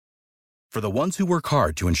For the ones who work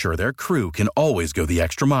hard to ensure their crew can always go the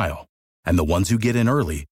extra mile, and the ones who get in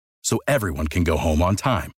early so everyone can go home on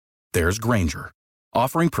time, there's Grainger,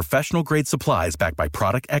 offering professional-grade supplies backed by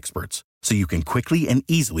product experts so you can quickly and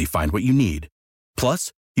easily find what you need.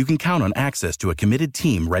 Plus, you can count on access to a committed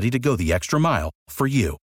team ready to go the extra mile for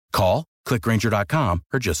you. Call, click Grainger.com,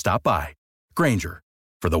 or just stop by. Grainger,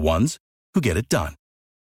 for the ones who get it done.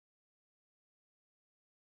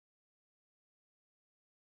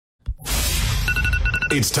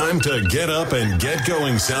 It's time to get up and get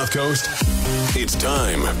going, South Coast. It's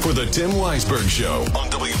time for the Tim Weisberg Show on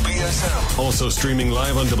WBSM. Also streaming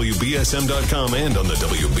live on WBSM.com and on the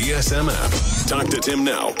WBSM app. Talk to Tim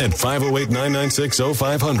now at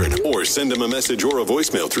 508-996-0500 or send him a message or a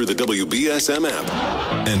voicemail through the WBSM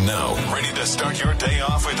app. And now, ready to start your day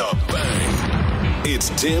off with a bang. It's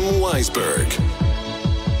Tim Weisberg.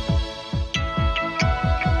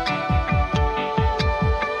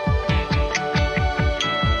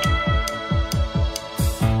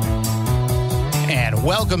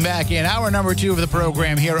 Welcome back in hour number 2 of the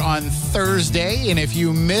program here on Thursday. And if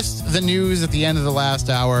you missed the news at the end of the last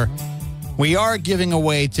hour, we are giving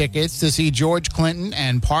away tickets to see George Clinton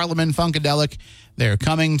and Parliament Funkadelic. They're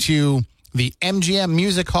coming to the MGM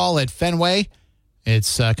Music Hall at Fenway.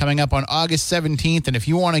 It's coming up on August 17th. And if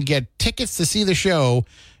you want to get tickets to see the show,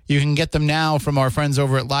 you can get them now from our friends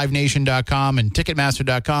over at livenation.com and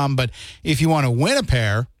ticketmaster.com. But if you want to win a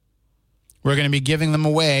pair, we're going to be giving them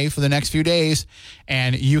away for the next few days,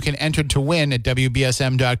 and you can enter to win at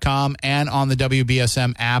WBSM.com and on the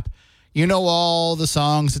WBSM app. You know all the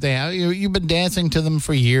songs that they have. You've been dancing to them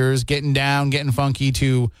for years, getting down, getting funky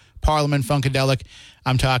to Parliament Funkadelic.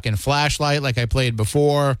 I'm talking Flashlight, like I played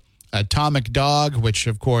before, Atomic Dog, which,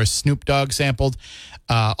 of course, Snoop Dogg sampled.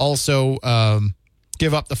 Also,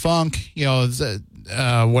 Give Up the Funk.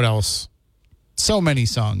 What else? So many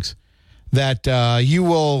songs that you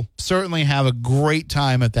will certainly have a great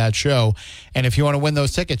time at that show. And if you want to win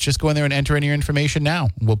those tickets, just go in there and enter in your information now.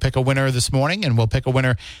 We'll pick a winner this morning, and we'll pick a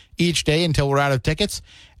winner each day until we're out of tickets.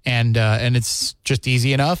 And it's just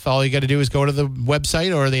easy enough. All you got to do is go to the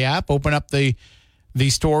website or the app, open up the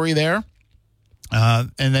story there.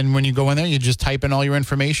 And then when you go in there, you just type in all your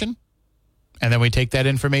information. And then we take that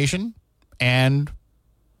information and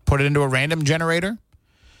put it into a random generator.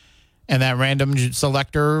 And that random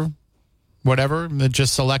selector, whatever, that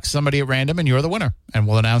just selects somebody at random, and you're the winner. And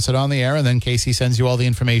we'll announce it on the air, and then Casey sends you all the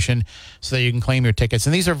information so that you can claim your tickets.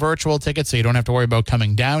 And these are virtual tickets, so you don't have to worry about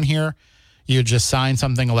coming down here. You just sign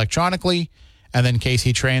something electronically, and then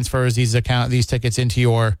Casey transfers these tickets into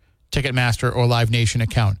your Ticketmaster or Live Nation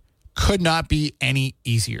account. Could not be any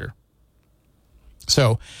easier.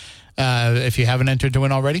 So if you haven't entered to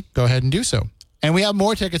win already, go ahead and do so. And we have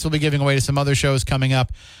more tickets we'll be giving away to some other shows coming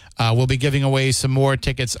up. We'll be giving away some more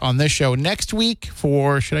tickets on this show next week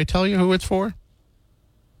for, should I tell you who it's for?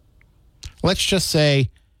 Let's just say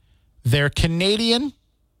they're Canadian.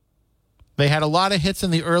 They had a lot of hits in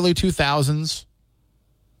the early 2000s.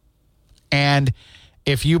 And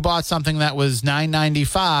if you bought something that was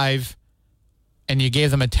 $9.95 and you gave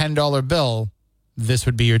them a $10 bill, this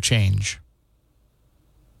would be your change.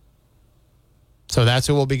 So that's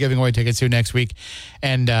who we'll be giving away tickets to next week.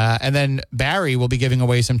 And then Barry will be giving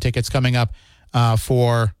away some tickets coming up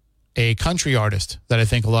for a country artist that I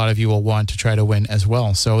think a lot of you will want to try to win as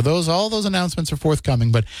well. So all those announcements are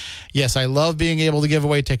forthcoming. But yes, I love being able to give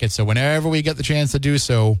away tickets. So whenever we get the chance to do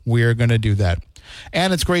so, we're going to do that.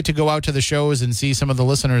 And it's great to go out to the shows and see some of the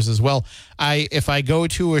listeners as well. If I go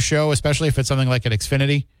to a show, especially if it's something like at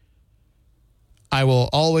Xfinity, I will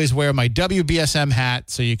always wear my WBSM hat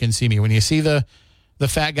so you can see me. When you see the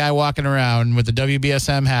fat guy walking around with the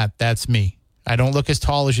WBSM hat, that's me. I don't look as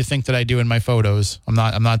tall as you think that I do in my photos. I'm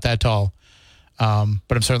not that tall, but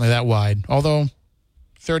I'm certainly that wide. Although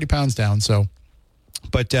 30 pounds down.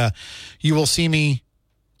 But you will see me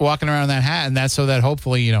walking around in that hat, and that's so that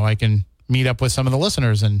hopefully I can meet up with some of the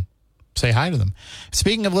listeners and say hi to them.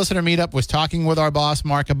 Speaking of listener meetup, was talking with our boss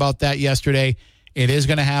Mark about that yesterday. It is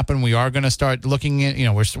going to happen. We are going to start looking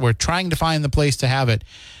at, we're trying to find the place to have it.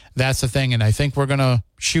 That's the thing. And I think we're going to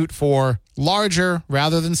shoot for larger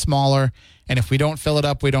rather than smaller. And if we don't fill it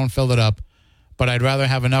up, we don't fill it up. But I'd rather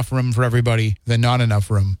have enough room for everybody than not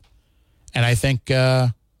enough room. And I think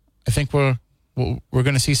we're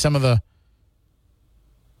going to see some of the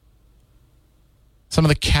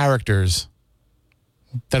characters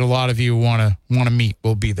that a lot of you want to meet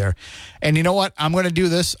will be there. And you know what? I'm going to do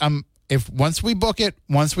this. Once we book it,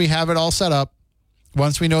 once we have it all set up,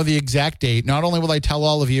 once we know the exact date, not only will I tell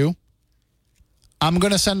all of you, I'm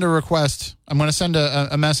going to send a request. I'm going to send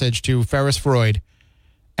a message to Ferris Freud,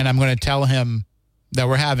 and I'm going to tell him that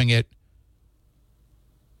we're having it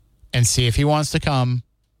and see if he wants to come,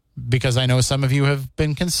 because I know some of you have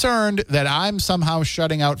been concerned that I'm somehow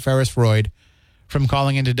shutting out Ferris Freud from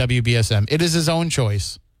calling into WBSM. It is his own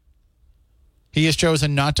choice. He has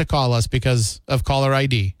chosen not to call us because of caller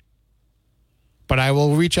ID. But I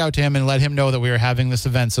will reach out to him and let him know that we are having this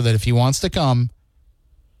event so that if he wants to come,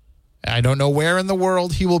 I don't know where in the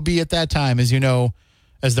world he will be at that time. As you know,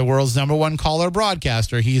 as the world's #1 caller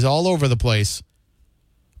broadcaster, he's all over the place.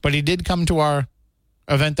 But he did come to our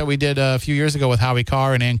event that we did a few years ago with Howie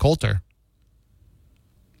Carr and Ann Coulter.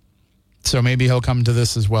 So maybe he'll come to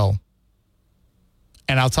this as well.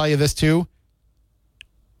 And I'll tell you this too.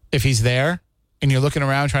 If he's there and you're looking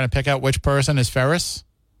around trying to pick out which person is Ferris,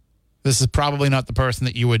 this is probably not the person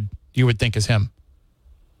that you would think is him.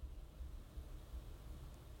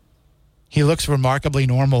 He looks remarkably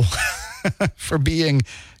normal for being,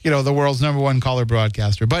 the world's #1 caller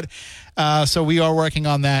broadcaster. But so we are working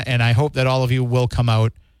on that, and I hope that all of you will come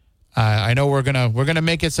out. I know we're gonna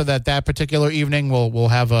make it so that particular evening we'll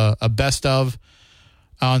have a best of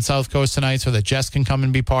on South Coast tonight, so that Jess can come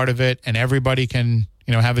and be part of it, and everybody can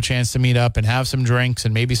have a chance to meet up and have some drinks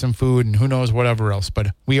and maybe some food and who knows whatever else.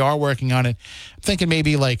 But we are working on it. I'm thinking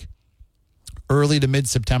maybe like early to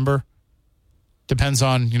mid-September. Depends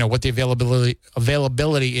on, what the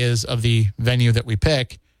availability is of the venue that we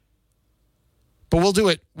pick. But we'll do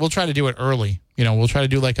it. We'll try to do it early. We'll try to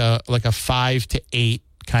do like a 5 to 8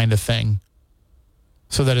 kind of thing,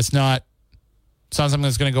 so that it's not something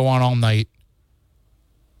that's going to go on all night.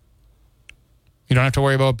 You don't have to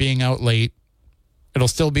worry about being out late. It'll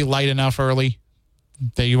still be light enough early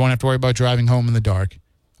that you won't have to worry about driving home in the dark.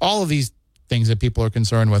 All of these things that people are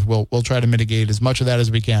concerned with, we'll try to mitigate as much of that as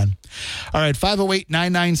we can. All right,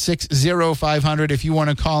 508-996-0500 if you want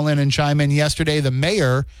to call in and chime in. Yesterday, the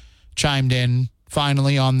mayor chimed in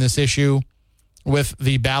finally on this issue with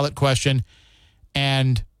the ballot question.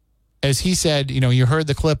 And as he said, you heard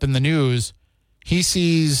the clip in the news, he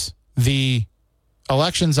sees the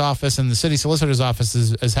elections office and the city solicitor's office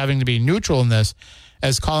as having to be neutral in this,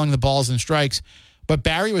 as calling the balls and strikes. But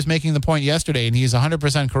Barry was making the point yesterday, and he's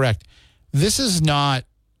 100% correct. This is not.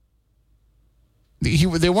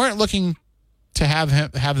 They weren't looking to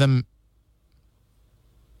have them.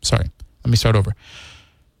 Sorry, let me start over.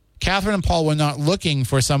 Catherine and Paul were not looking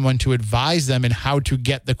for someone to advise them in how to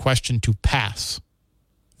get the question to pass.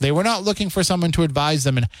 They were not looking for someone to advise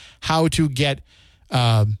them in how to get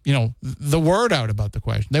the word out about the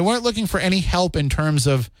question. They weren't looking for any help in terms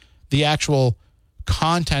of the actual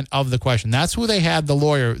content of the question. That's who they had the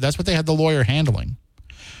lawyer. That's what they had the lawyer handling.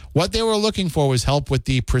 What they were looking for was help with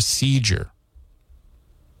the procedure.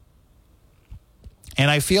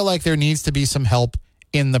 And I feel like there needs to be some help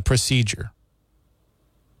in the procedure.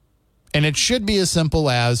 And it should be as simple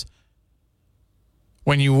as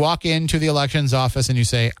when you walk into the elections office and you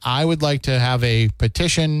say, I would like to have a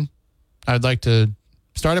petition. I'd like to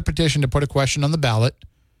start a petition to put a question on the ballot.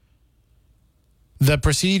 The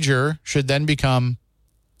procedure should then become,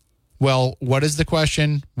 well, what is the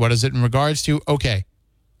question? What is it in regards to? Okay.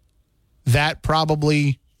 That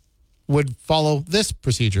probably would follow this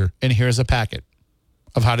procedure. And here's a packet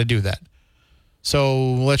of how to do that.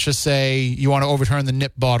 So let's just say you want to overturn the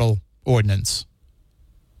nip bottle ordinance,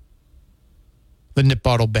 the nip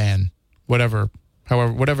bottle ban, whatever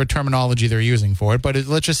terminology they're using for it. But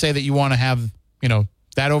let's just say that you want to have,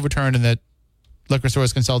 that overturned and that liquor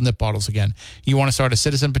stores can sell nip bottles again. You want to start a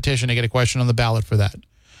citizen petition to get a question on the ballot for that.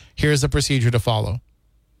 Here's the procedure to follow.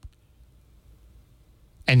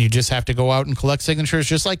 And you just have to go out and collect signatures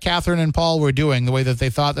just like Catherine and Paul were doing, the way that they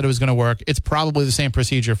thought that it was going to work. It's probably the same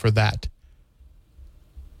procedure for that.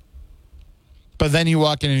 But then you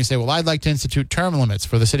walk in and you say, well, I'd like to institute term limits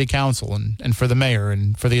for the city council and for the mayor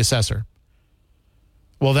and for the assessor.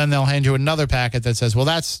 Well, then they'll hand you another packet that says, well,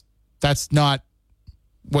 that's not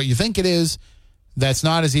what you think it is. That's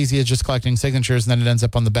not as easy as just collecting signatures, and then it ends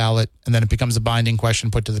up on the ballot, and then it becomes a binding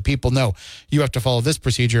question put to the people. No, you have to follow this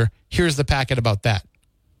procedure. Here's the packet about that.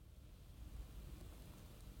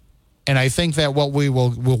 And I think that what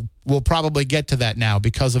we'll probably get to that now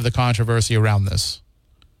because of the controversy around this.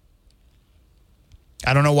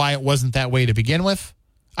 I don't know why it wasn't that way to begin with.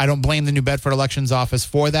 I don't blame the New Bedford Elections Office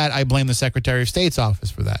for that. I blame the Secretary of State's office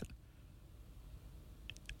for that.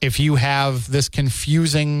 If you have this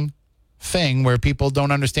confusing thing where people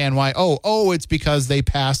don't understand why, it's because they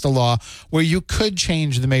passed a law where you could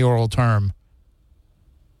change the mayoral term,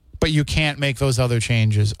 but you can't make those other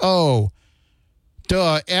changes.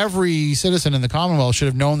 Every citizen in the Commonwealth should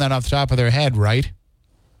have known that off the top of their head, right?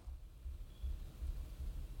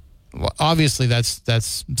 Well, obviously, that's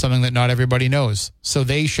something that not everybody knows. So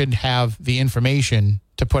they should have the information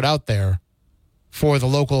to put out there for the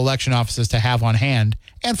local election offices to have on hand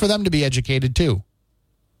and for them to be educated too,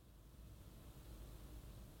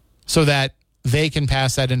 so that they can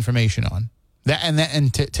pass that information on.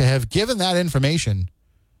 And to have given that information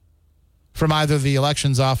from either the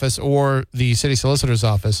elections office or the city solicitor's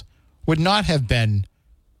office would not have been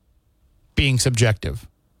being subjective.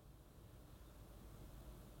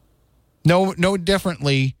 No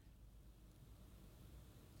differently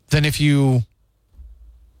than if you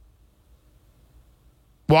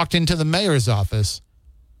walked into the mayor's office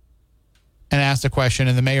and asked a question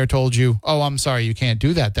and the mayor told you, "Oh, I'm sorry, you can't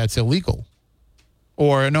do that. That's illegal."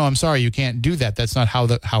 Or, "No, I'm sorry, you can't do that. That's not how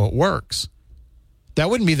it works." That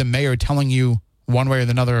wouldn't be the mayor telling you one way or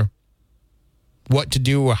another what to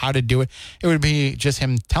do or how to do it. It would be just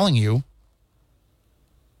him telling you,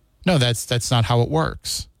 "No, that's not how it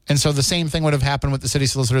works." And so the same thing would have happened with the city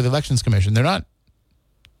solicitor of the Elections Commission. They're not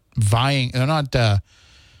vying. They're not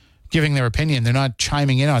giving their opinion. They're not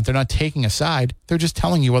chiming in on it. They're not taking a side. They're just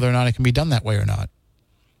telling you whether or not it can be done that way or not.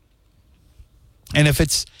 And if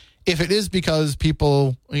it is because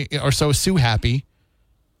people are so sue happy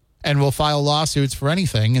and will file lawsuits for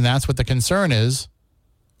anything, and that's what the concern is,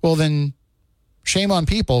 well, then shame on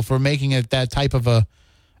people for making it that type of a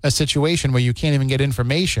situation where you can't even get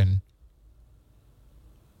information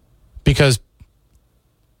because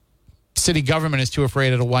city government is too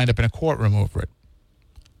afraid it'll wind up in a courtroom over it.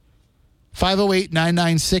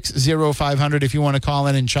 508-996-0500 if you want to call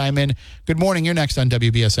in and chime in. Good morning. You're next on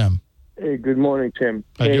WBSM. Hey, good morning, Tim.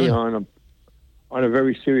 How you doing? On a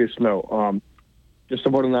very serious note, just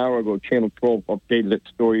about an hour ago, Channel 12 updated its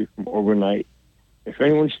story from overnight. If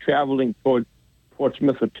anyone's traveling toward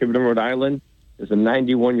Portsmouth or Tiverton, Rhode Island, there's a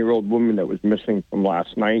 91-year-old woman that was missing from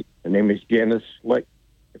last night. Her name is Janice Slick.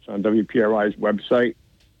 It's on WPRI's website,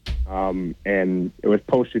 and it was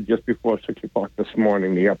posted just before 6 o'clock this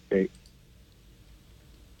morning, the update.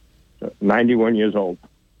 91 years old.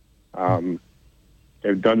 They've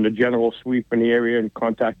done the general sweep in the area and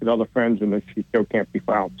contacted other friends, and she still can't be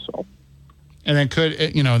found. So, and it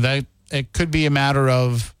could be a matter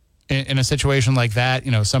of in a situation like that,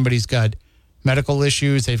 somebody's got medical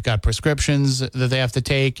issues, they've got prescriptions that they have to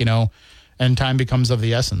take, and time becomes of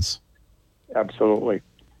the essence. Absolutely.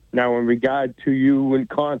 Now, in regard to you and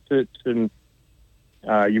concerts, and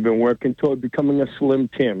you've been working toward becoming a Slim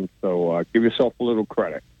Tim, so give yourself a little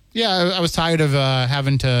credit. Yeah, I was tired of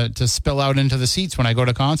having to spill out into the seats when I go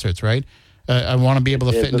to concerts, right? I want to be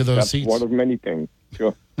able to fit into those seats. One of many things,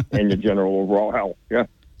 sure. And your general overall health, yeah.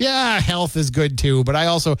 Yeah, health is good too, but I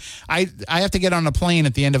have to get on a plane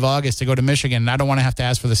at the end of August to go to Michigan, and I don't want to have to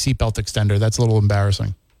ask for the seatbelt extender. That's a little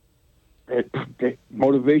embarrassing.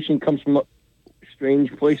 Motivation comes from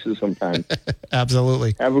strange places sometimes.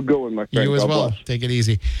 Absolutely. Have a good one, my friend. You as God well. Bless. Take it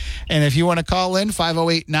easy. And if you want to call in,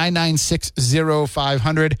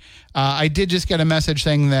 508-996-0500. I did just get a message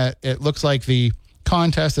saying that it looks like the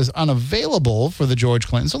contest is unavailable for the George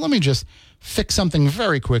Clinton. So let me just fix something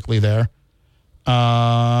very quickly there.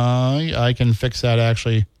 I can fix that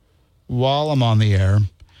actually while I'm on the air.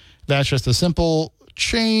 That's just a simple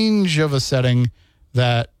change of a setting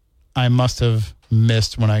that I must have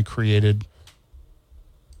missed when I created.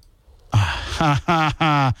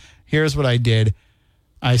 Here's what I did.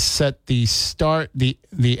 I set the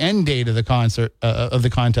end date of the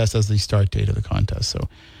contest as the start date of the contest. So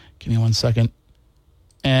give me 1 second.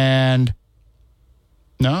 And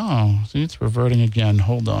no, see, it's reverting again.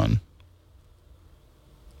 Hold on.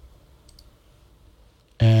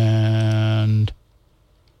 And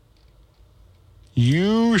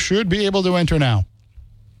you should be able to enter now.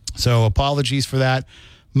 So apologies for that.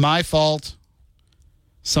 My fault.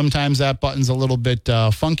 Sometimes that button's a little bit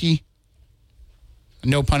funky.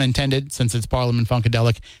 No pun intended, since it's Parliament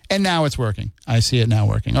Funkadelic. And now it's working. I see it now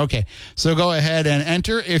working. Okay, so go ahead and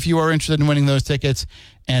enter if you are interested in winning those tickets.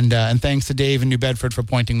 And thanks to Dave in New Bedford for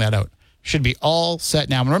pointing that out. Should be all set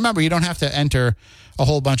now. And remember, you don't have to enter a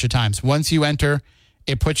whole bunch of times. Once you enter,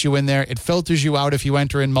 it puts you in there. It filters you out if you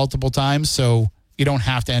enter in multiple times, so you don't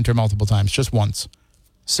have to enter multiple times, just once.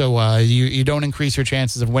 So you don't increase your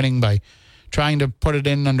chances of winning by trying to put it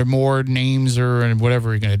in under more names or whatever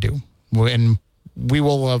you're going to do. And we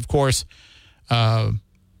will, of course, pick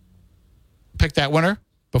that winner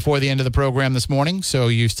before the end of the program this morning. So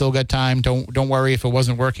you still got time. Don't worry if it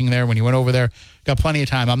wasn't working there when you went over there. Got plenty of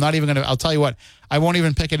time. I'm not even going to, I'll tell you what, I won't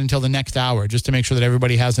even pick it until the next hour just to make sure that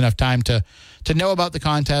everybody has enough time to know about the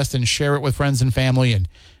contest and share it with friends and family and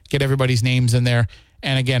get everybody's names in there.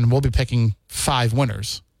 And again, we'll be picking 5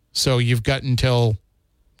 winners. So you've got until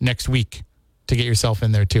next week to get yourself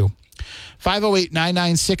in there too.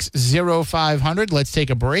 508-996-0500. Let's take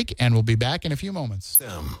a break, and we'll be back in a few moments.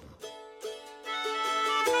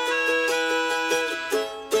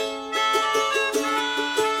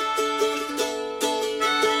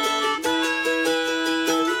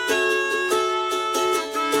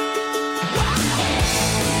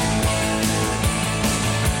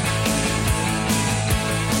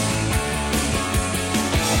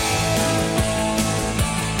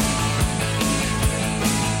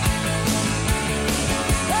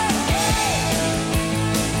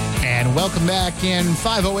 Welcome back in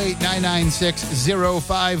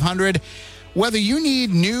 508-996-0500. Whether you need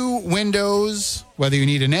new windows, whether you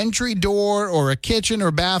need an entry door or a kitchen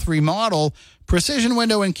or bath remodel, Precision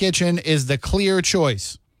Window and Kitchen is the clear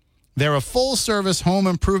choice. They're a full-service home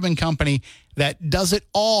improvement company that does it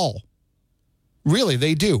all. Really,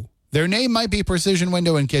 they do. Their name might be Precision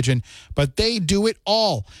Window and Kitchen, but they do it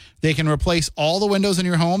all. They can replace all the windows in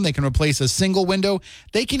your home. They can replace a single window.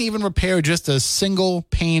 They can even repair just a single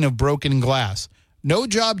pane of broken glass. No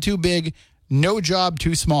job too big, no job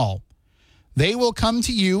too small. They will come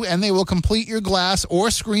to you and they will complete your glass or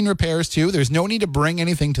screen repairs too. There's no need to bring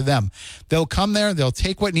anything to them. They'll come there. They'll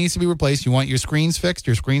take what needs to be replaced. You want your screens fixed,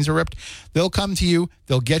 your screens are ripped. They'll come to you.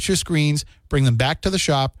 They'll get your screens, bring them back to the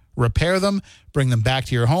shop, repair them, bring them back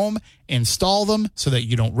to your home, install them so that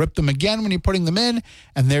you don't rip them again when you're putting them in,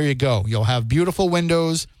 and there you go. You'll have beautiful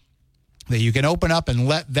windows that you can open up and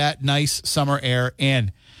let that nice summer air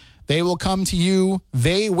in. They will come to you.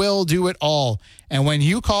 They will do it all. And when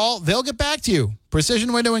you call, they'll get back to you.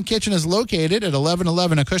 Precision Window and Kitchen is located at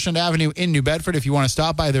 1111 Acushnet Avenue in New Bedford if you want to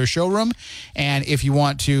stop by their showroom. And if you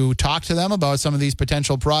want to talk to them about some of these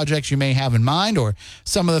potential projects you may have in mind or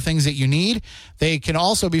some of the things that you need, they can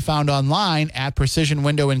also be found online at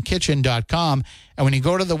precisionwindowandkitchen.com. And when you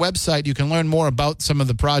go to the website, you can learn more about some of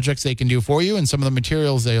the projects they can do for you and some of the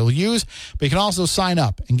materials they'll use. But you can also sign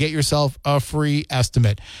up and get yourself a free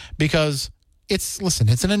estimate because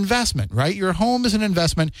it's an investment, right? Your home is an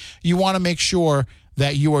investment. You want to make sure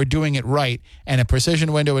that you are doing it right. And at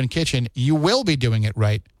Precision Window and Kitchen, you will be doing it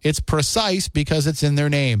right. It's precise because it's in their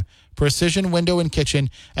name. Precision Window and Kitchen.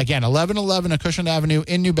 Again, 1111 Acushnet Avenue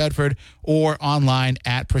in New Bedford or online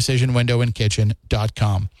at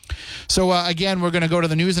precisionwindowandkitchen.com. So, again, we're going to go to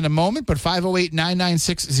the news in a moment, but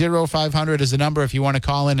 508-996-0500 is the number if you want to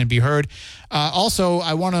call in and be heard. Also,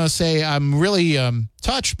 I want to say I'm really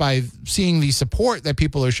touched by seeing the support that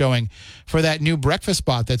people are showing for that new breakfast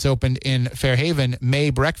spot that's opened in Fairhaven, May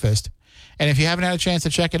Breakfast. And if you haven't had a chance to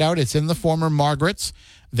check it out, it's in the former Margaret's.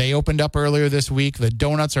 They opened up earlier this week. The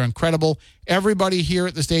donuts are incredible. Everybody here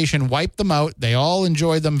at the station wiped them out. They all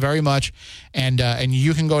enjoyed them very much. And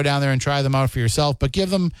you can go down there and try them out for yourself. But give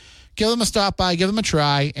them a stop by, give them a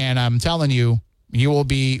try, and I'm telling you, you will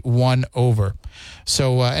be won over.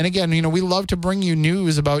 So, and again, we love to bring you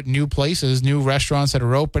news about new places, new restaurants that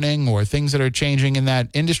are opening or things that are changing in that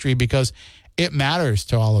industry because it matters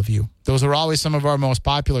to all of you. Those are always some of our most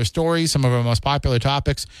popular stories, some of our most popular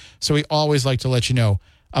topics. So we always like to let you know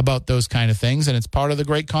about those kind of things. And it's part of the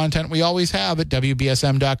great content we always have at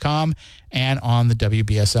WBSM.com and on the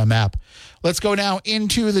WBSM app. Let's go now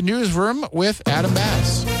into the newsroom with Adam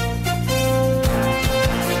Bass.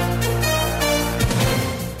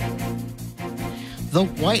 The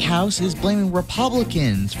White House is blaming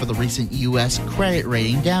Republicans for the recent U.S. credit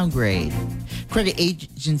rating downgrade. Credit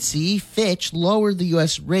agency Fitch lowered the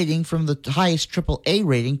U.S. rating from the highest AAA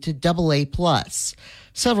rating to AA+.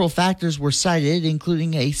 Several factors were cited,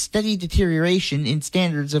 including a steady deterioration in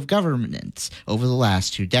standards of governance over the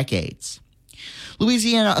last 2 decades.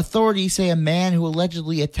 Louisiana authorities say a man who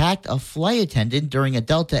allegedly attacked a flight attendant during a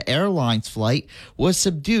Delta Airlines flight was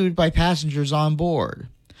subdued by passengers on board.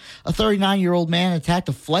 A 39-year-old man attacked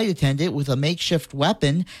a flight attendant with a makeshift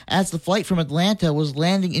weapon as the flight from Atlanta was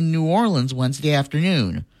landing in New Orleans Wednesday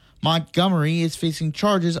afternoon. Montgomery is facing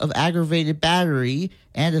charges of aggravated battery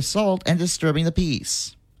and assault and disturbing the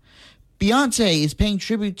peace. Beyoncé is paying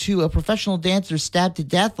tribute to a professional dancer stabbed to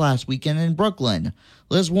death last weekend in Brooklyn.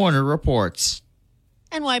 Liz Warner reports.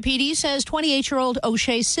 NYPD says 28-year-old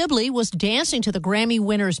O'Shea Sibley was dancing to the Grammy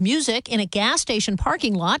winner's music in a gas station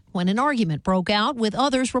parking lot when an argument broke out, with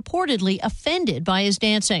others reportedly offended by his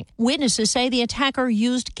dancing. Witnesses say the attacker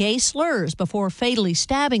used gay slurs before fatally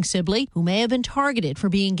stabbing Sibley, who may have been targeted for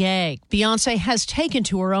being gay. Beyoncé has taken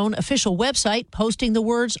to her own official website, posting the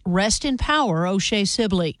words, "Rest in power, O'Shea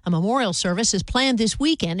Sibley." A memorial service is planned this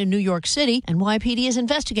weekend in New York City. NYPD is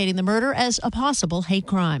investigating the murder as a possible hate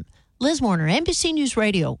crime. Liz Warner, NBC News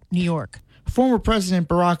Radio, New York. Former President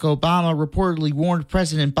Barack Obama reportedly warned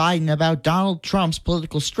President Biden about Donald Trump's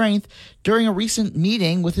political strength during a recent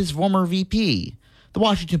meeting with his former VP. The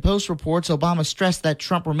Washington Post reports Obama stressed that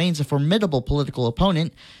Trump remains a formidable political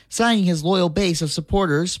opponent, citing his loyal base of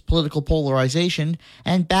supporters, political polarization,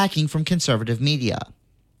 and backing from conservative media.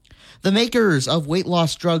 The makers of weight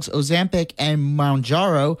loss drugs Ozempic and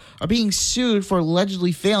Mounjaro are being sued for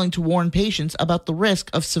allegedly failing to warn patients about the risk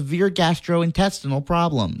of severe gastrointestinal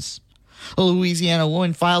problems. A Louisiana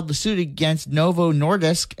woman filed the suit against Novo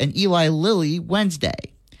Nordisk and Eli Lilly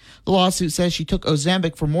Wednesday. The lawsuit says she took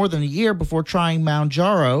Ozempic for more than a year before trying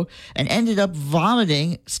Mounjaro and ended up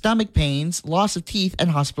vomiting, stomach pains, loss of teeth,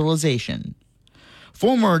 and hospitalization.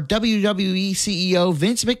 Former WWE CEO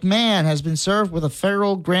Vince McMahon has been served with a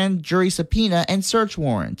federal grand jury subpoena and search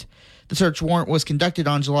warrant. The search warrant was conducted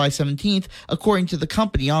on July 17th, according to the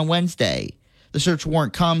company on Wednesday. The search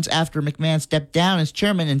warrant comes after McMahon stepped down as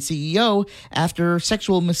chairman and CEO after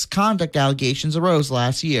sexual misconduct allegations arose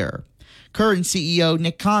last year. Current CEO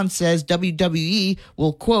Nick Khan says WWE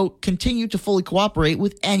will, quote, continue to fully cooperate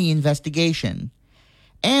with any investigation.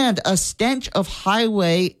 And a stretch of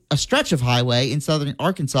highway in southern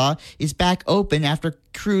Arkansas is back open after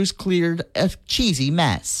crews cleared a cheesy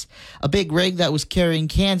mess. A big rig that was carrying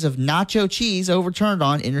cans of nacho cheese overturned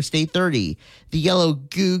on Interstate 30. The yellow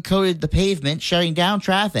goo coated the pavement, shutting down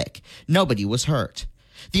traffic. Nobody was hurt.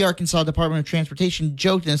 The Arkansas Department of Transportation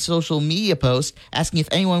joked in a social media post asking if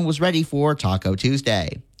anyone was ready for Taco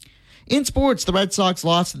Tuesday. In sports, the Red Sox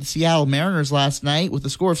lost to the Seattle Mariners last night with a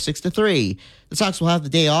score of 6-3. The Sox will have the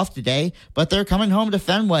day off today, but they're coming home to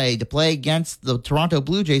Fenway to play against the Toronto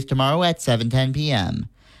Blue Jays tomorrow at 7:10 p.m.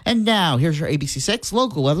 And now, here's your ABC6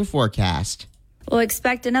 local weather forecast. We'll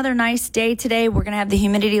expect another nice day today. We're going to have the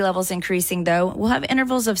humidity levels increasing, though. We'll have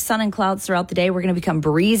intervals of sun and clouds throughout the day. We're going to become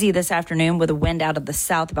breezy this afternoon with a wind out of the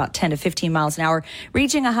south about 10 to 15 miles an hour,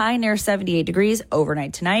 reaching a high near 78 degrees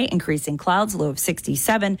overnight tonight, increasing clouds, low of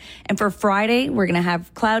 67. And for Friday, we're going to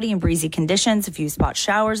have cloudy and breezy conditions, a few spot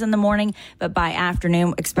showers in the morning, but by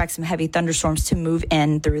afternoon, expect some heavy thunderstorms to move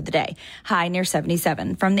in through the day. High near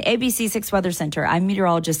 77. From the ABC6 Weather Center, I'm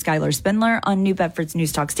meteorologist Skylar Spindler on New Bedford's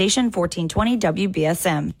News Talk Station, 1420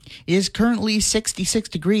 WBSM. It is currently 66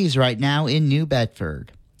 degrees right now in New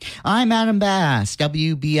Bedford. I'm Adam Bass,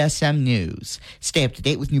 WBSM News. Stay up to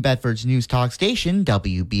date with New Bedford's News Talk Station,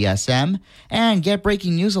 WBSM, and get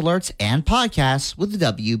breaking news alerts and podcasts with the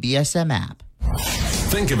WBSM app.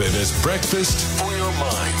 Think of it as breakfast for your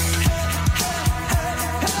mind.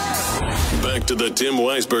 Back to the Tim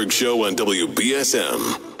Weisberg Show on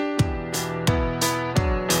WBSM.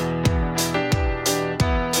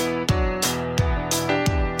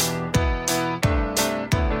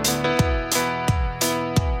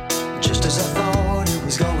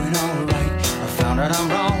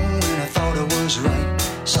 I'm wrong when I thought I was right.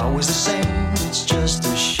 It's always the same, it's just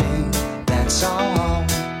a shame, that's all.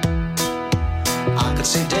 I could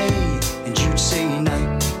say day and you'd say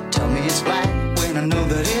night. Tell me it's black when I know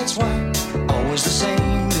that it's white. Always the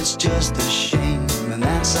same, it's just a shame, and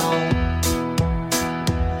that's all.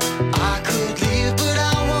 I could leave but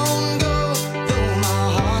I won't go, though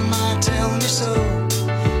my heart might tell me so.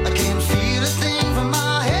 I can't feel a thing from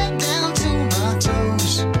my head down to my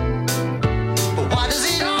toes. Why does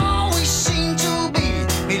it always seem to be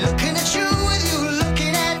me looking at you with you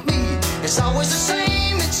looking at me? It's always the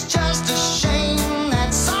same, it's just a shame,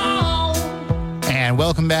 that's all. And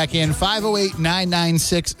welcome back in,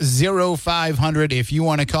 508-996-0500 if you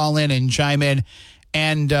want to call in and chime in.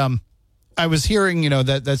 And I was hearing,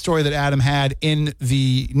 that story that Adam had in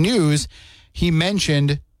the news. He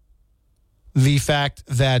mentioned the fact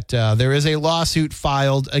that there is a lawsuit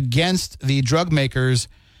filed against the drug makers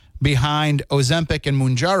behind Ozempic and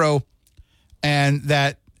Mounjaro, and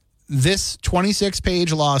that this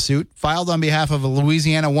 26-page lawsuit filed on behalf of a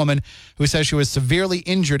Louisiana woman who says she was severely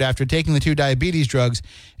injured after taking the two diabetes drugs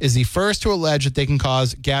is the first to allege that they can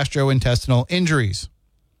cause gastrointestinal injuries.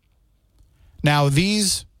 Now,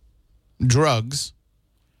 these drugs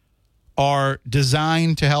are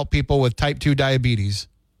designed to help people with type 2 diabetes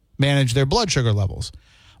manage their blood sugar levels,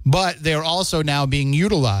 but they're also now being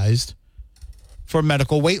utilized for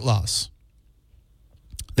medical weight loss.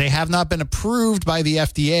 They have not been approved by the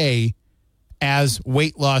FDA as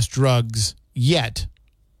weight loss drugs yet.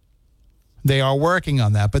 They are working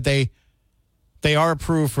on that, but they are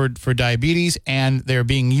approved for diabetes, and they're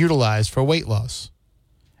being utilized for weight loss.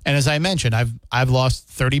 And as I mentioned, I've lost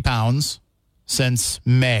 30 pounds since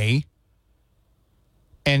May,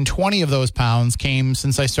 and 20 of those pounds came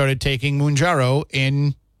since I started taking Mounjaro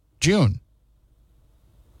in June.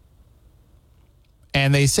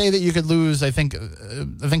 And they say that you could lose, I think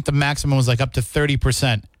the maximum was like up to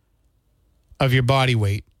 30% of your body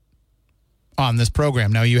weight on this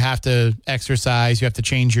program. Now, you have to exercise, you have to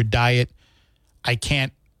change your diet. I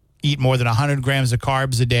can't eat more than 100 grams of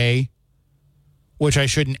carbs a day, which I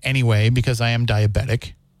shouldn't anyway because I am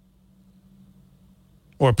diabetic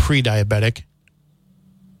or pre-diabetic.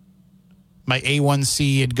 My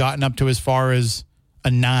A1C had gotten up to as far as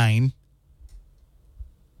a 9,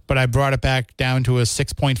 but I brought it back down to a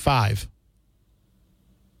 6.5.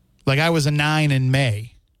 Like I was a 9 in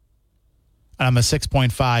May, and I'm a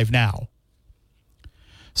 6.5 now.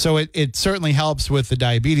 So it certainly helps with the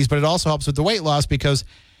diabetes, but it also helps with the weight loss because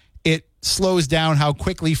it slows down how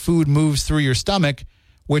quickly food moves through your stomach,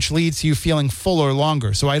 which leads to you feeling fuller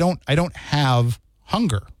longer. So I don't have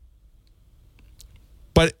hunger.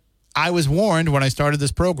 But I was warned when I started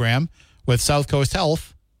this program with South Coast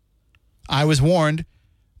Health, I was warned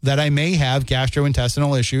that I may have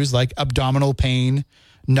gastrointestinal issues like abdominal pain,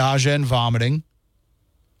 nausea, and vomiting.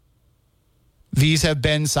 These have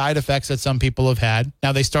been side effects that some people have had.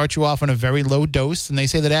 Now, they start you off on a very low dose, and they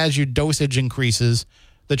say that as your dosage increases,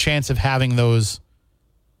 the chance of having those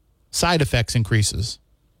side effects increases.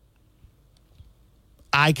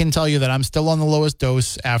 I can tell you that I'm still on the lowest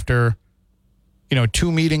dose after,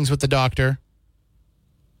 2 meetings with the doctor.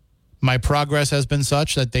 My progress has been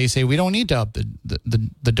such that they say we don't need to up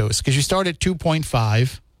the dose because you start at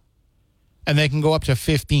 2.5 and they can go up to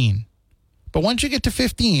 15. But once you get to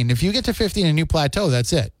 15, if you get to 15 and you plateau,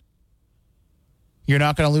 that's it. You're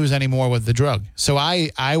not going to lose any more with the drug. So I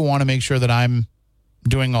want to make sure that I'm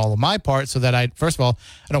doing all of my part so that first of all,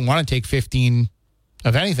 I don't want to take 15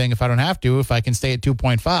 of anything if I don't have to, if I can stay at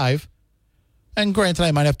 2.5. And granted,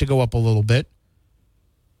 I might have to go up a little bit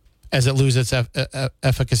as it loses its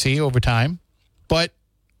efficacy over time. But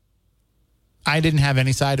I didn't have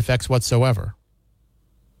any side effects whatsoever.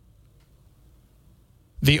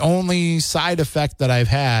 The only side effect that I've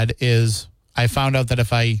had is I found out that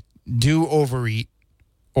if I do overeat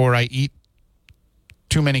or I eat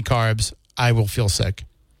too many carbs, I will feel sick.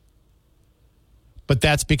 But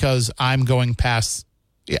that's because I'm going past.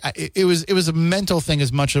 It was a mental thing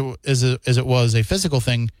as much as it was a physical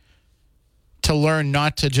thing to learn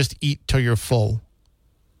not to just eat till you're full.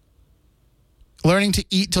 Learning to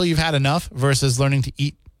eat till you've had enough versus learning to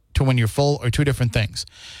eat to when you're full are two different things.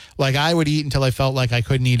 Like I would eat until I felt like I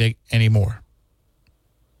couldn't eat anymore.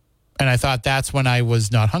 And I thought that's when I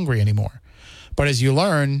was not hungry anymore. But as you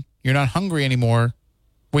learn, you're not hungry anymore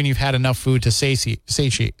when you've had enough food to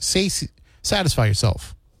satisfy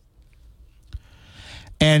yourself.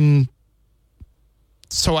 And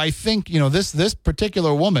so I think, this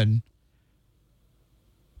particular woman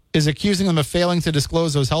is accusing them of failing to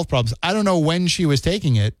disclose those health problems. I don't know when she was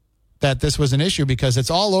taking it that this was an issue because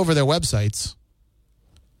it's all over their websites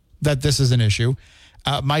that this is an issue.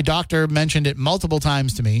 My doctor mentioned it multiple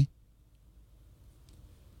times to me.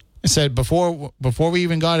 He said before we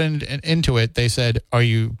even got into it, they said, are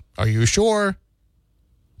you sure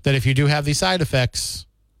that if you do have these side effects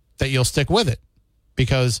that you'll stick with it?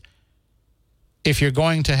 Because if you're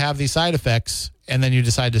going to have these side effects and then you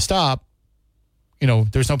decide to stop,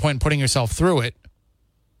 there's no point in putting yourself through it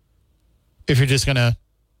if you're just going to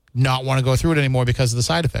not want to go through it anymore because of the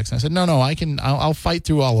side effects. And I said, no, I'll fight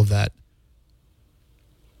through all of that.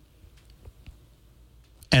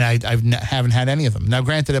 And I haven't had any of them. Now,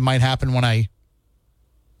 granted, it might happen when I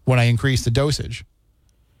increase the dosage.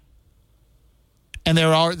 And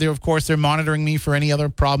of course, they're monitoring me for any other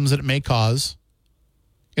problems that it may cause.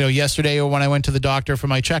 Yesterday when I went to the doctor for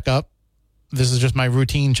my checkup, this is just my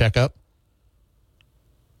routine checkup.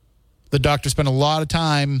 The doctor spent a lot of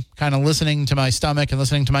time kind of listening to my stomach and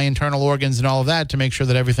listening to my internal organs and all of that to make sure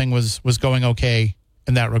that everything was going okay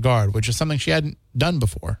in that regard, which is something she hadn't done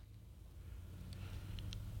before.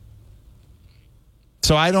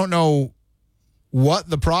 So I don't know what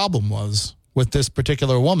the problem was with this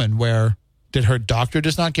particular woman. Did her doctor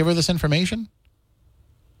just not give her this information?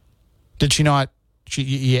 Did she not?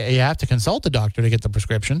 You have to consult the doctor to get the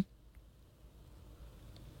prescription.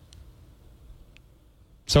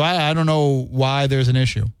 So I don't know why there's an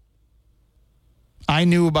issue. I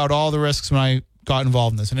knew about all the risks when I got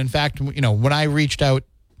involved in this. And in fact, when I reached out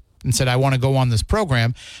and said I want to go on this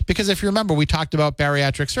program, because if you remember, we talked about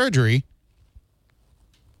bariatric surgery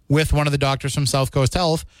with one of the doctors from South Coast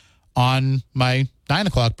Health on my 9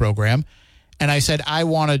 o'clock program. And I said, I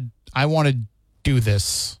want to do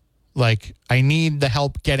this. Like, I need the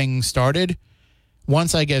help getting started.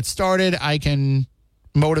 Once I get started, I can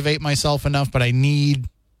motivate myself enough, but I need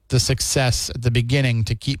the success at the beginning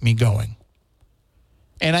to keep me going.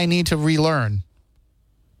 And I need to relearn.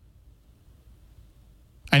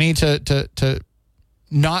 I need to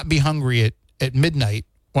not be hungry at midnight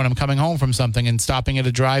when I'm coming home from something and stopping at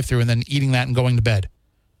a drive-thru and then eating that and going to bed.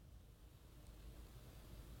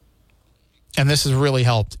 and this has really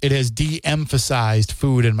helped, it has de-emphasized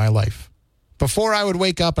food in my life. Before I would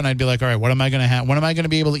wake up and I'd be like, all right, what am I going to have? What am I going to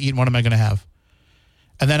be able to eat? And what am I going to have?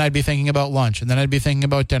 And then I'd be thinking about lunch, and then I'd be thinking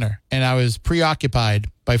about dinner. And I was preoccupied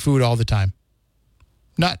by food all the time.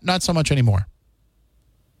 Not so much anymore.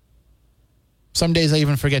 Some days I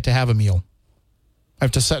even forget to have a meal. I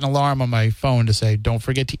have to set an alarm on my phone to say, don't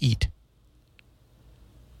forget to eat.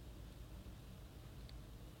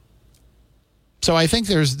 So I think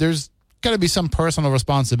there's got to be some personal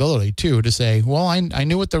responsibility, too, to say, well, I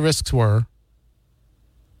knew what the risks were.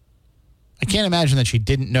 I can't imagine that she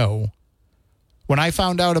didn't know. When I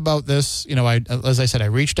found out about this, as I said, I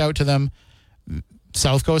reached out to them.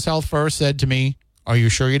 South Coast Health First said to me, are you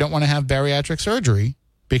sure you don't want to have bariatric surgery?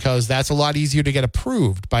 Because that's a lot easier to get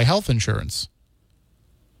approved by health insurance.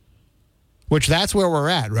 Which that's where we're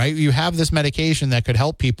at, right? You have this medication that could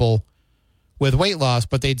help people with weight loss,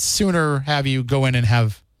 but they'd sooner have you go in and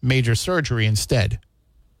have major surgery instead.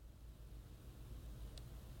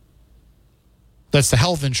 That's the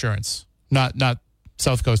health insurance, not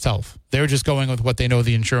South Coast Health. They're just going with what they know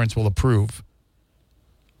the insurance will approve.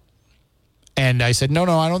 And I said, no,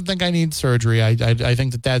 I don't think I need surgery. I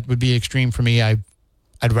think that would be extreme for me.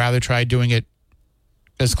 I'd rather try doing it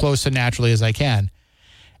as close to naturally as I can.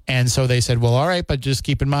 And so they said, well, all right, but just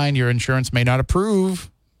keep in mind your insurance may not approve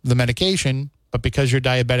the medication, but because you're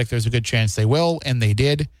diabetic, there's a good chance they will, and they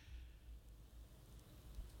did.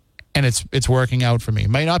 And it's working out for me. It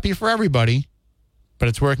might not be for everybody, but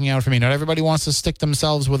it's working out for me. Not everybody wants to stick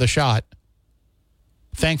themselves with a shot.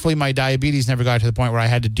 Thankfully, my diabetes never got to the point where I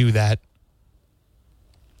had to do that.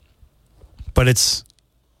 But it's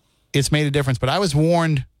made a difference. But I was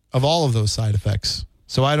warned of all of those side effects.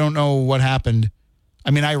 So I don't know what happened. I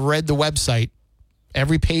mean, I read the website,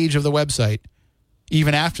 every page of the website,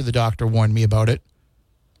 even after the doctor warned me about it.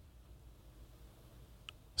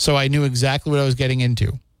 So I knew exactly what I was getting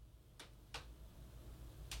into.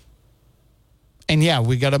 And yeah,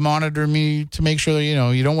 we got to monitor me to make sure that,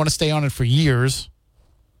 you don't want to stay on it for years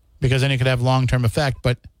because then it could have long-term effect.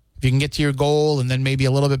 But if you can get to your goal and then maybe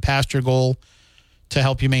a little bit past your goal to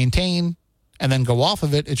help you maintain and then go off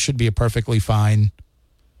of it, it should be a perfectly fine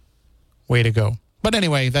way to go. But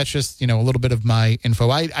anyway, that's just, a little bit of my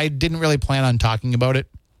info. I didn't really plan on talking about it.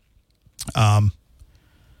 I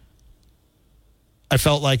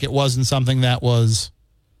felt like it wasn't something that was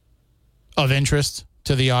of interest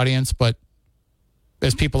to the audience, but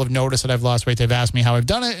as people have noticed that I've lost weight, they've asked me how I've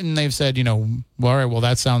done it, and they've said, all right, well,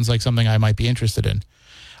 that sounds like something I might be interested in.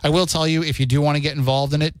 I will tell you, if you do want to get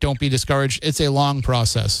involved in it, don't be discouraged. It's a long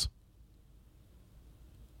process.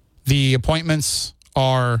 The appointments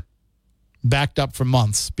are backed up for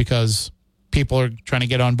months because people are trying to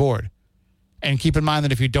get on board. And keep in mind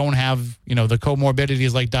that if you don't have, the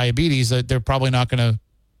comorbidities like diabetes, that they're probably not going to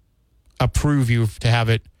approve you to have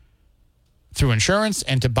it through insurance,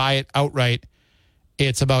 and to buy it outright,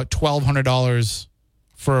 it's about $1,200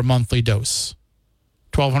 for a monthly dose.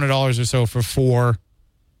 $1,200 or so for 4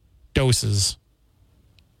 doses.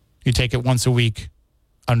 You take it once a week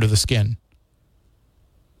under the skin.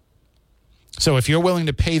 So if you're willing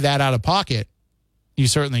to pay that out of pocket, you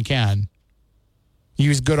certainly can.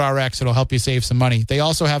 Use GoodRx. It'll help you save some money. They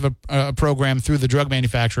also have a program through the drug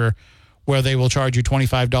manufacturer where they will charge you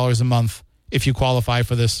 $25 a month if you qualify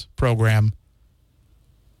for this program.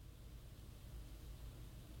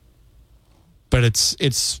 But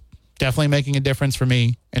it's definitely making a difference for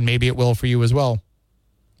me, and maybe it will for you as well.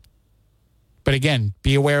 But again,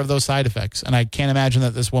 be aware of those side effects. And I can't imagine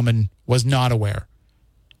that this woman was not aware.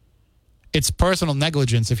 It's personal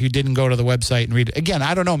negligence if you didn't go to the website and read it. Again,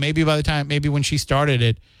 I don't know. Maybe when she started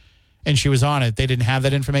it and she was on it, they didn't have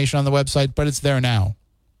that information on the website, but it's there now.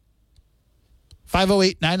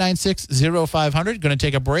 508-996-0500. Going to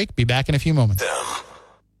take a break. Be back in a few moments.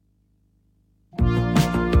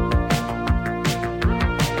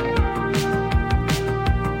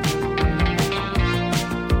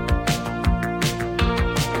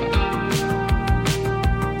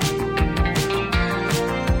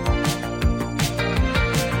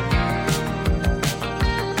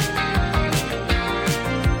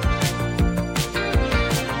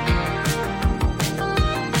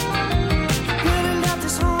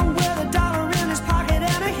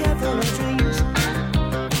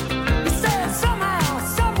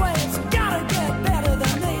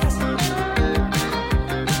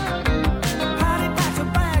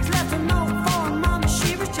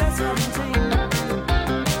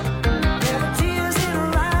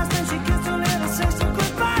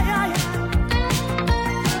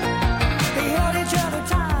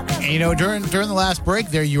 And, you know, during the last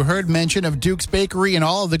break there, you heard mention of Duke's Bakery and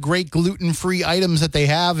all of the great gluten-free items that they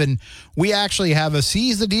have. And we actually have a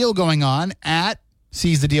Seize the Deal going on at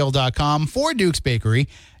seizethedeal.com for Duke's Bakery.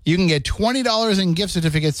 You can get $20 in gift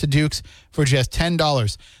certificates to Duke's for just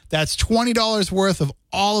 $10. That's $20 worth of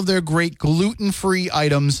all of their great gluten-free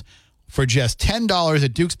items for just $10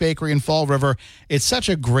 at Duke's Bakery in Fall River. It's such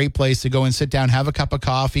a great place to go and sit down, have a cup of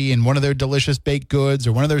coffee and one of their delicious baked goods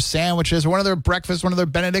or one of their sandwiches or one of their breakfasts, one of their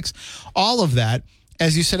Benedicts, all of that.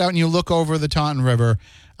 As you sit out and you look over the Taunton River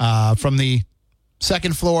from the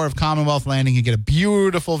second floor of Commonwealth Landing, you get a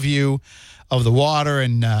beautiful view of the water,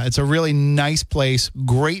 and it's a really nice place.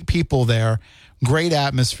 Great people there, great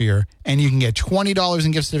atmosphere, and you can get $20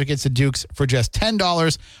 in gift certificates to Duke's for just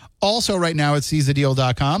 $10. Also, right now at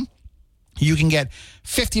seizethedeal.com, you can get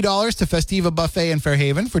 $50 to Festiva Buffet in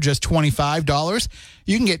Fairhaven for just $25.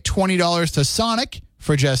 You can get $20 to Sonic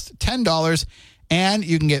for just $10. And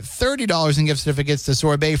you can get $30 in gift certificates to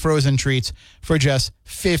Sorbet Frozen Treats for just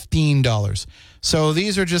 $15. So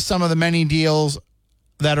these are just some of the many deals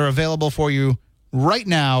that are available for you right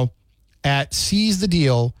now at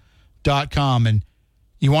seizethedeal.com. And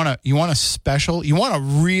you want a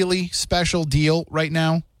really special deal right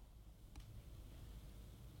now?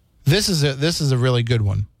 This is a really good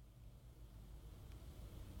one.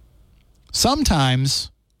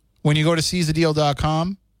 Sometimes when you go to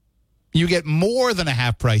seizethedeal.com, you get more than a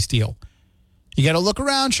half price deal. You got to look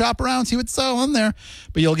around, shop around, see what's on there,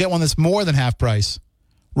 but you'll get one that's more than half price.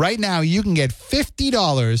 Right now, you can get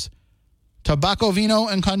 $50 to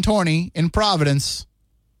Bacovino and Contorni in Providence.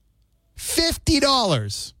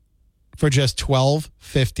 $50 for just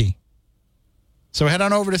 $12.50. So head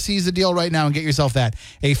on over to Seize the Deal right now and get yourself that.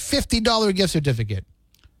 A $50 gift certificate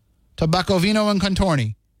to Bacovino and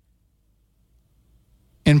Contorni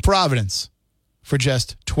in Providence for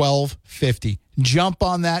just $12.50. Jump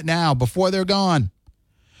on that now before they're gone.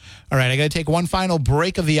 All right, I got to take one final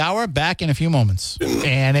break of the hour. Back in a few moments.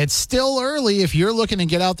 And it's still early. If you're looking to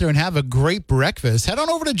get out there and have a great breakfast, head on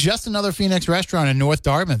over to Just Another Phoenix Restaurant in North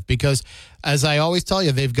Dartmouth because, as I always tell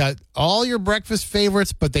you, they've got all your breakfast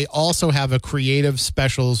favorites, but they also have a creative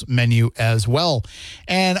specials menu as well.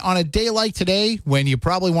 And on a day like today, when you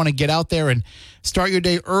probably want to get out there and start your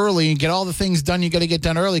day early and get all the things done you got to get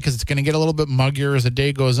done early because it's going to get a little bit muggier as the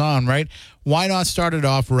day goes on, right? Why not start it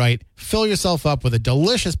off right? Fill yourself up with a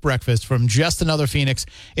delicious breakfast from Just Another Phoenix.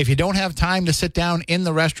 If you don't have time to sit down in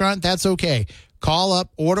the restaurant, that's okay. Call up,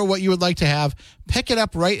 order what you would like to have, pick it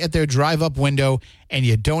up right at their drive-up window, and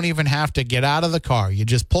you don't even have to get out of the car. You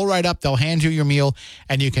just pull right up, they'll hand you your meal,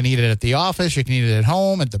 and you can eat it at the office, you can eat it at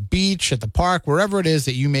home, at the beach, at the park, wherever it is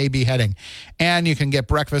that you may be heading. And you can get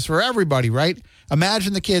breakfast for everybody, right?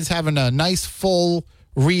 Imagine the kids having a nice, full,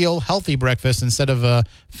 real, healthy breakfast instead of a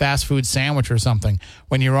fast food sandwich or something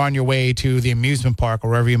when you're on your way to the amusement park or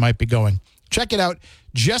wherever you might be going. Check it out.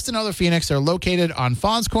 Just Another Phoenix. They're located on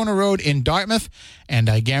Fawns Corner Road in Dartmouth, and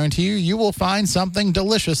I guarantee you will find something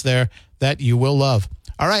delicious there that you will love.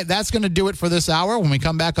 All right, that's going to do it for this hour. When we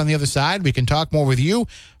come back on the other side, we can talk more with you.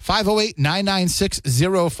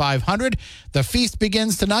 508-996-0500. The feast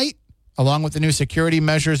begins tonight. Along with the new security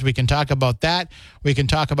measures, we can talk about that. We can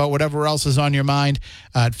talk about whatever else is on your mind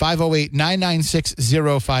at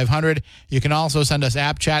 508-996-0500. You can also send us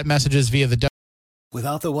app chat messages via the...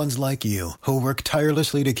 Without the ones like you, who work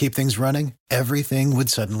tirelessly to keep things running, everything would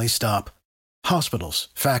suddenly stop. Hospitals,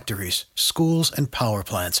 factories, schools, and power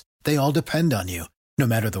plants, they all depend on you. No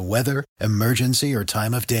matter the weather, emergency, or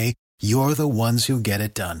time of day, you're the ones who get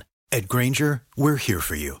it done. At Grainger, we're here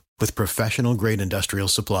for you with professional-grade industrial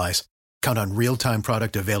supplies. Count on real-time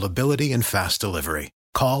product availability and fast delivery.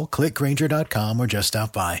 Call, clickgrainger.com, or just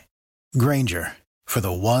stop by. Grainger, for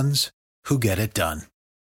the ones who get it done.